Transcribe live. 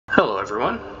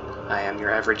everyone, I am your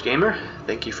average gamer.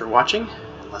 Thank you for watching.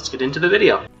 Let's get into the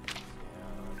video.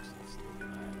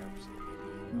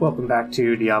 Welcome back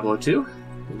to Diablo 2.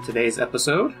 In today's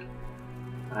episode,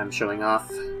 I'm showing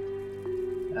off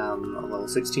a level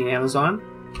 16 Amazon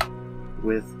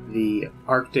with the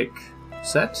Arctic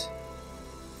set.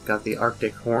 Got the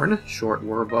Arctic Horn, short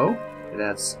war bow. It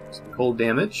adds some cold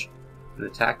damage, an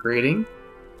attack rating,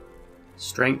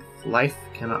 strength, life,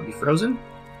 cannot be frozen.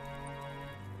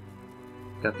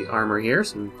 Got the armor here,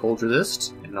 some cold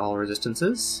resist and all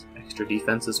resistances, extra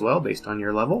defense as well based on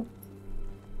your level.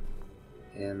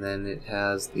 And then it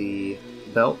has the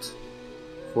belt,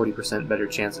 40% better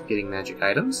chance of getting magic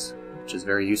items, which is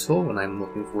very useful when I'm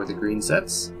looking for the green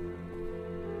sets.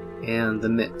 And the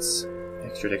mitts,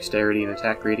 extra dexterity and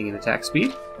attack rating and attack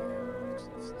speed.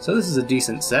 So this is a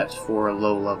decent set for a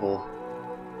low-level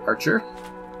archer.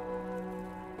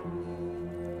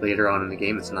 Later on in the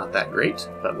game it's not that great,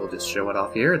 but we'll just show it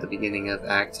off here at the beginning of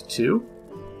Act 2,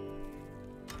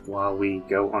 while we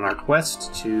go on our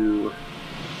quest to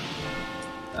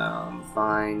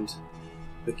find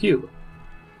the cube.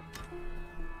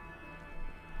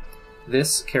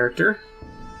 This character,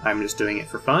 I'm just doing it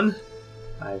for fun.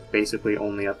 I've basically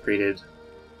only upgraded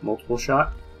multiple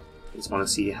shot. I just want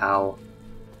to see how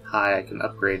high I can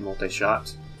upgrade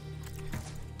multi-shot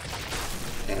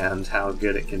and how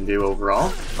good it can do overall,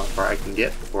 how far I can get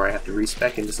before I have to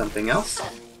respec into something else.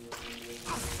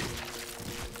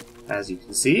 As you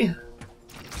can see,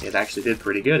 it actually did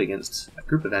pretty good against a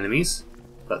group of enemies,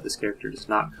 but this character does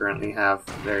not currently have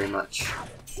very much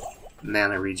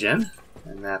mana regen,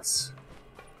 and that's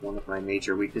one of my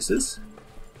major weaknesses.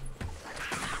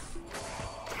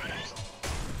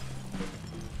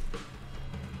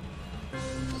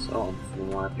 So, if you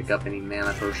want to pick up any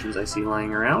mana potions I see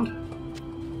lying around,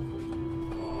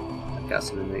 got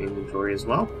some in the inventory as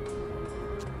well.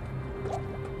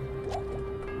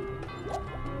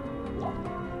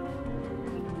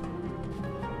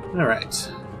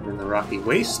 Alright, I'm in the rocky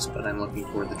waste, but I'm looking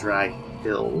for the dry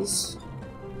hills.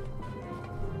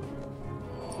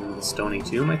 In the stony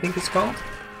tomb, I think it's called.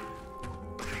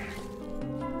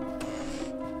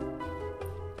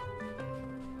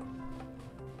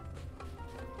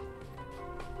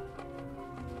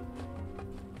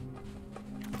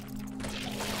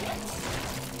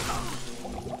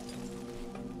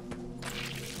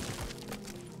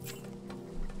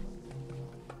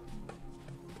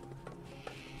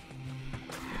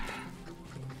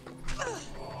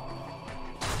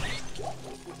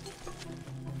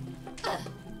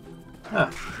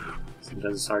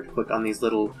 Sometimes it's hard to click on these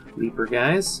little leaper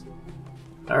guys.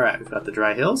 Alright, we've got the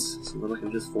dry hills, so we're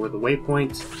looking just for the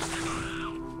waypoint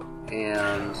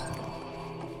and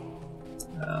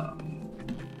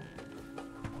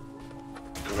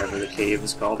whatever the cave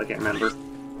is called, I can't remember.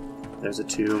 There's a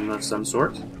tomb of some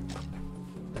sort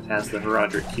that has the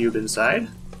Resurrected cube inside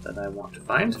that I want to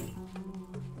find.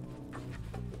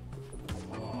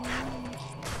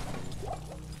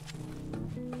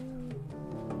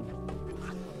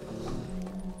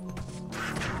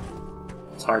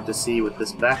 It's hard to see with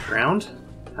this background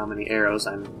how many arrows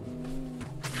I'm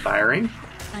firing.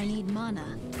 I need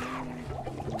mana.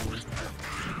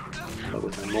 But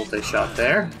with my multi-shot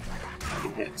there, I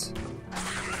can hit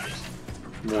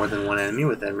more than one enemy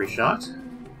with every shot.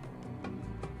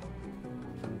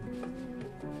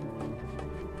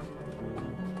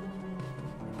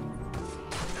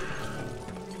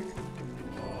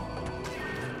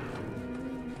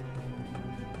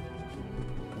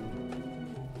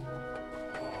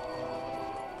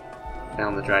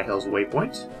 Found the Dry Hills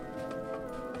waypoint.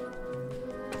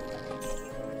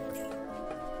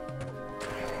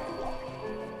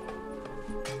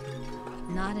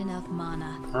 Not enough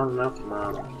mana. Not enough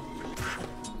mana.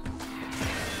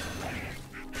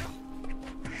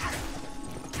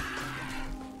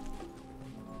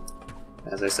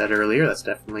 As I said earlier, that's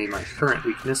definitely my current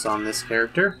weakness on this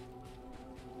character.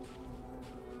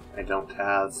 I don't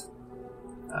have,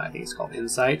 I think it's called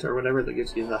Insight or whatever, that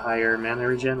gives you the higher mana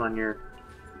regen on your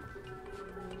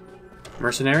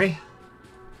mercenary.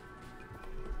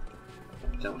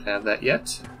 Don't have that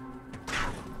yet.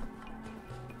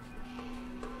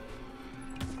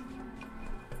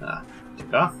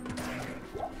 Took off.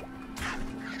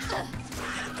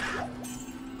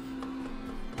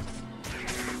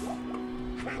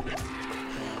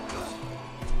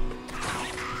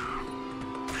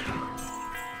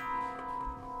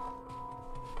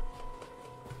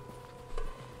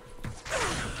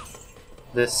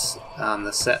 This,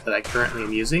 the set that I currently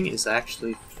am using is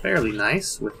actually fairly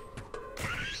nice with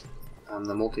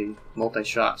the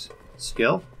multi-shot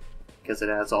skill, because it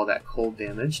adds all that cold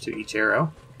damage to each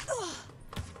arrow.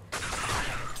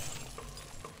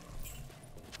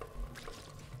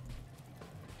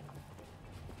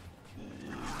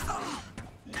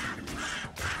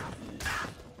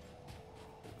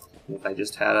 I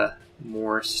just had a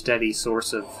more steady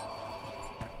source of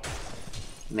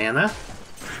mana,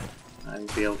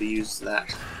 I'd be able to use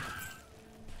that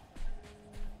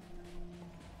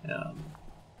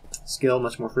skill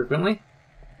much more frequently.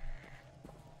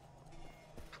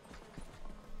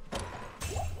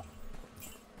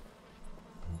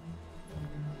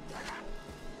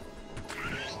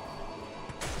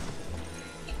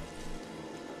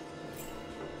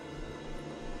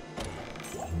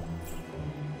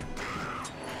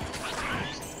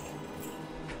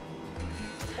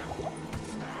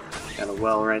 Got a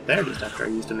well right there just after I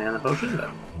used a mana potion,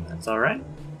 but that's alright.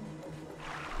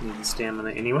 Need the stamina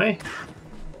anyway.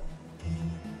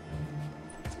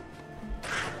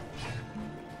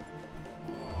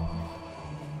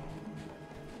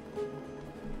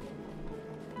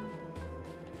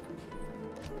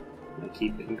 I'm gonna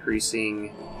keep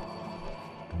increasing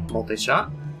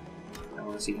multi-shot. I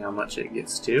want to see how much it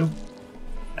gets to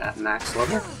at max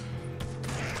level.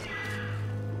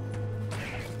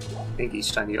 I think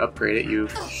each time you upgrade it, you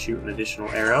shoot an additional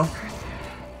arrow.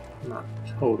 I'm not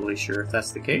totally sure if that's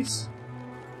the case.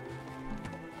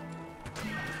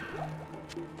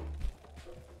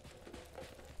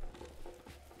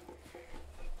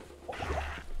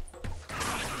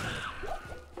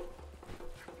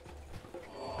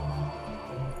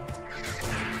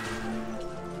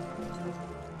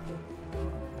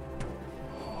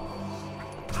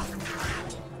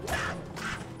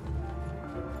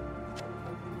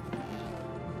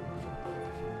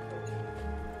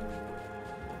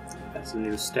 Got some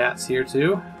new stats here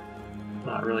too.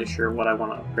 Not really sure what I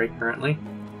want to upgrade currently.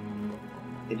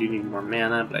 I do need more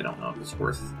mana, but I don't know if it's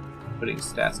worth putting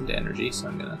stats into energy, so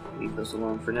I'm gonna leave those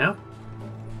alone for now.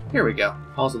 Here we go.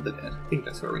 Halls of the Dead. I think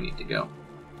that's where we need to go.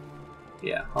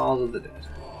 Yeah, Halls of the Dead.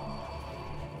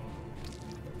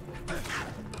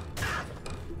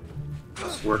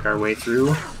 Let's work our way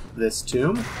through this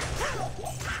tomb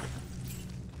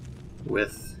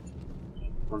with,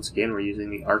 once again, we're using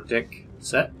the Arctic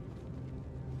set.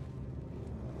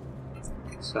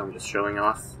 So I'm just showing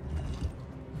off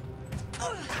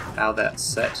how that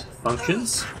set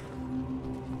functions.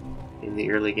 In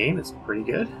the early game, it's pretty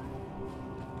good.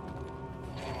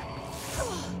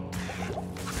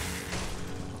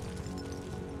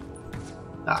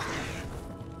 Ah.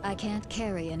 I can't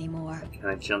carry anymore. I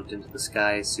kind of jumped into the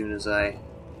sky as soon as I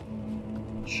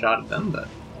shot at them, but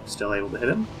I'm still able to hit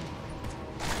him.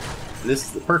 And this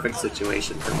is the perfect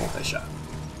situation for multi-shot.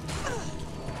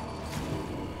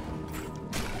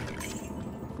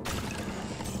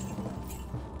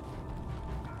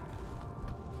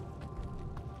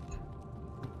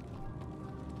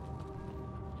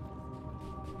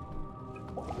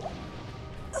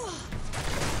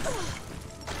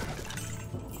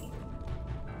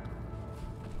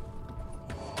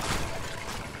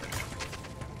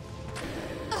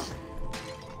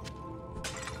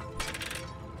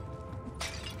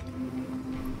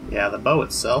 Yeah, the bow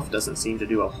itself doesn't seem to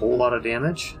do a whole lot of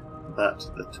damage,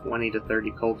 but the 20 to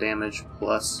 30 cold damage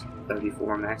plus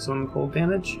 34 maximum cold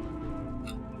damage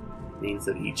means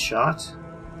that each shot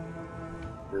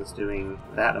is doing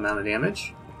that amount of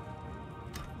damage.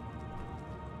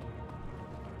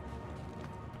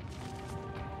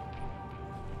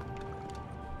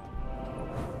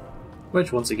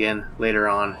 Which, once again, later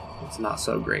on, it's not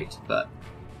so great, but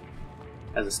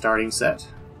as a starting set,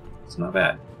 it's not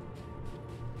bad.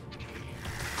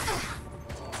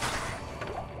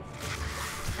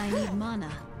 I need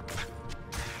mana.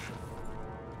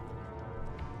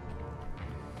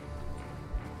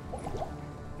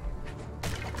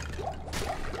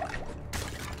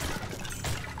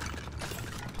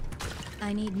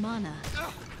 I need mana.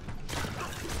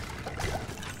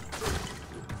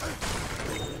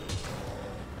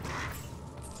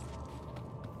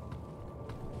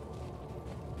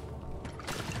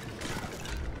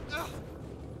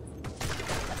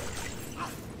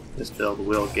 This build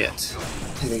will get,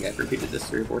 I think I've repeated this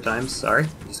 3 or 4 times, sorry.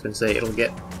 I'm just going to say it'll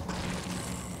get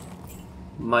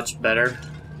much better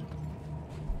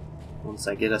once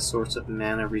I get a source of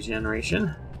mana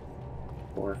regeneration.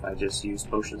 Or if I just use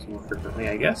potions more frequently,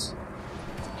 I guess.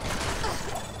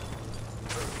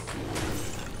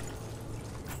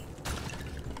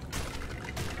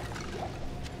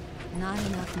 Not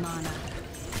enough mana.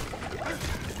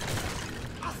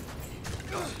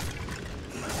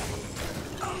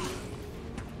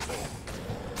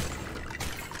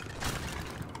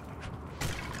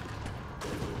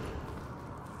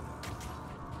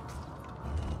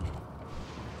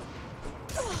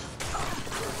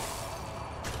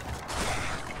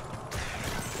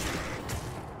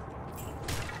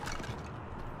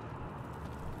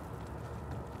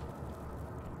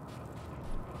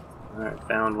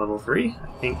 found level 3. I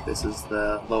think this is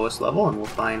the lowest level, and we'll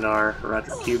find our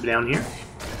Resurrected Cube down here.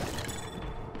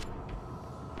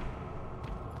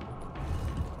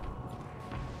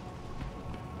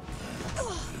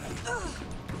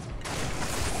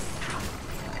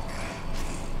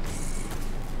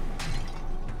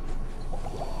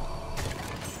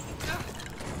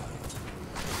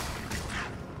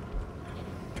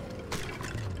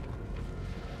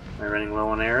 Am I running low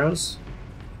on arrows?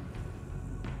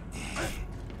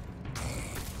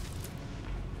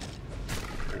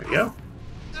 There we go.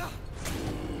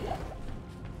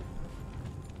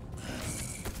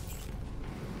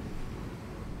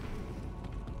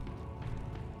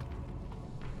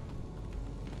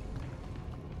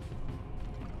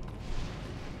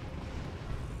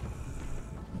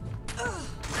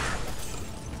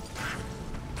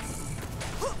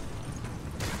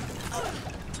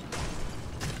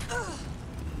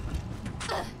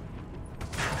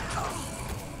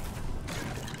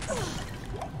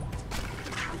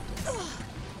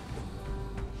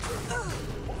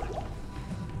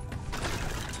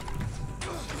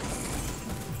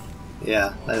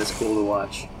 Yeah, that is cool to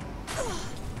watch.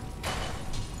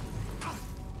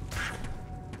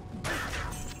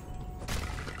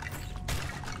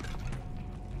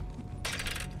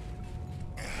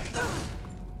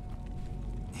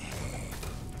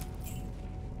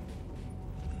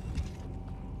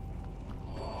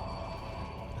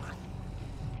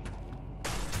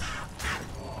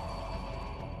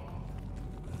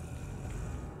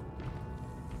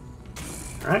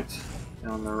 Alright,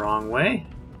 going the wrong way.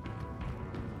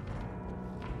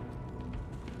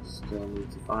 Still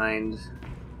need to find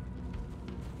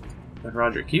the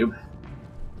Resurrected Cube.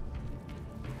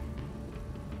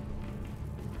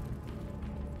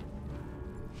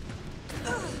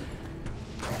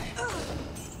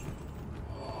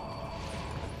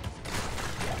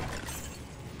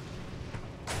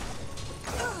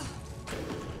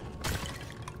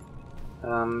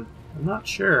 I'm not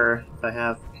sure if I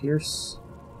have Pierce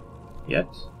yet.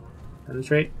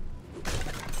 Penetrate.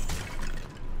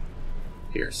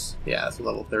 Pierce. Yeah, that's a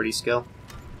level 30 skill.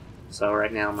 So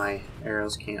right now my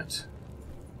arrows can't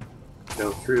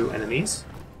go through enemies.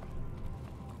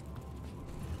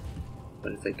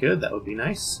 But if they could, that would be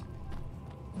nice.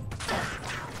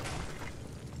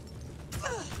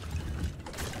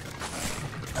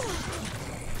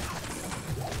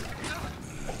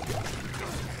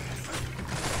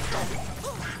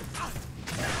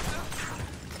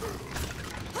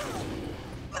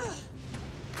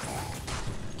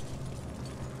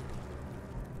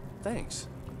 Thanks.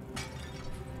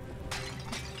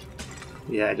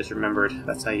 Yeah, I just remembered.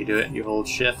 That's how you do it. You hold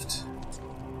shift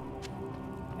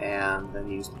and then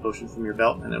use the potion from your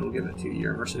belt and it'll give it to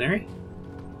your mercenary.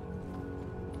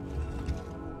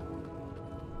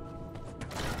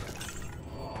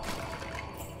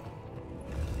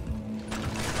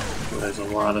 So there's a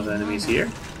lot of enemies here.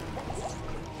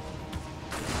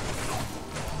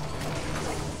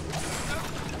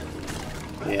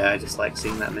 Yeah, I just like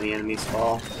seeing that many enemies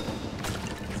fall.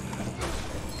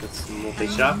 Get some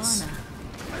multi-shots.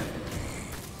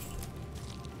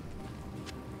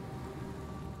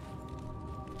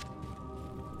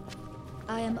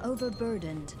 I am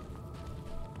overburdened.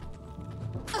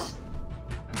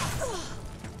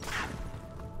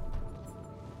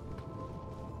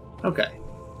 Okay.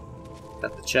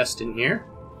 Got the chest in here.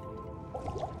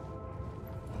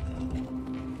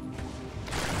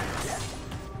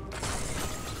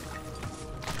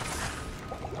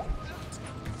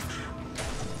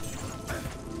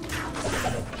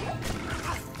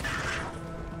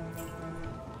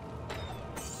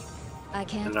 I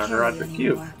can't And our carry Resurrected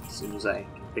Cube, anymore. as soon as I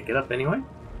can pick it up anyway.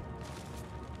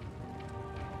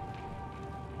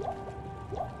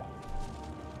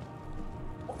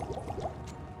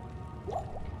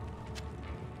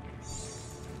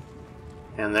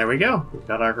 And there we go. We've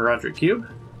got our Resurrected Cube.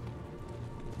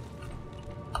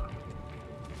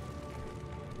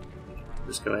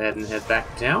 Just go ahead and head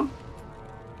back to town.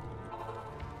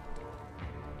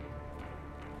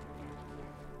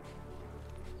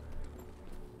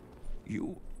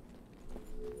 You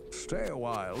stay a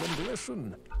while and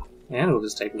listen. And we'll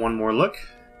just take one more look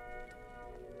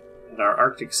at our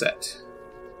Arctic set.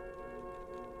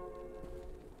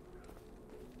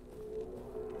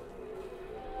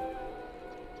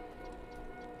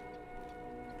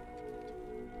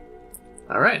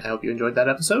 Alright, I hope you enjoyed that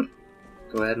episode.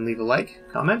 Go ahead and leave a like,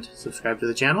 comment, subscribe to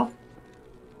the channel.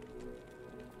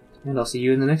 And I'll see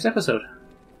you in the next episode.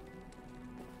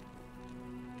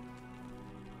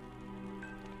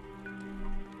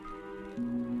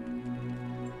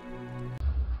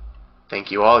 Thank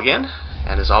you all again,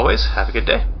 And as always, have a good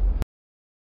day.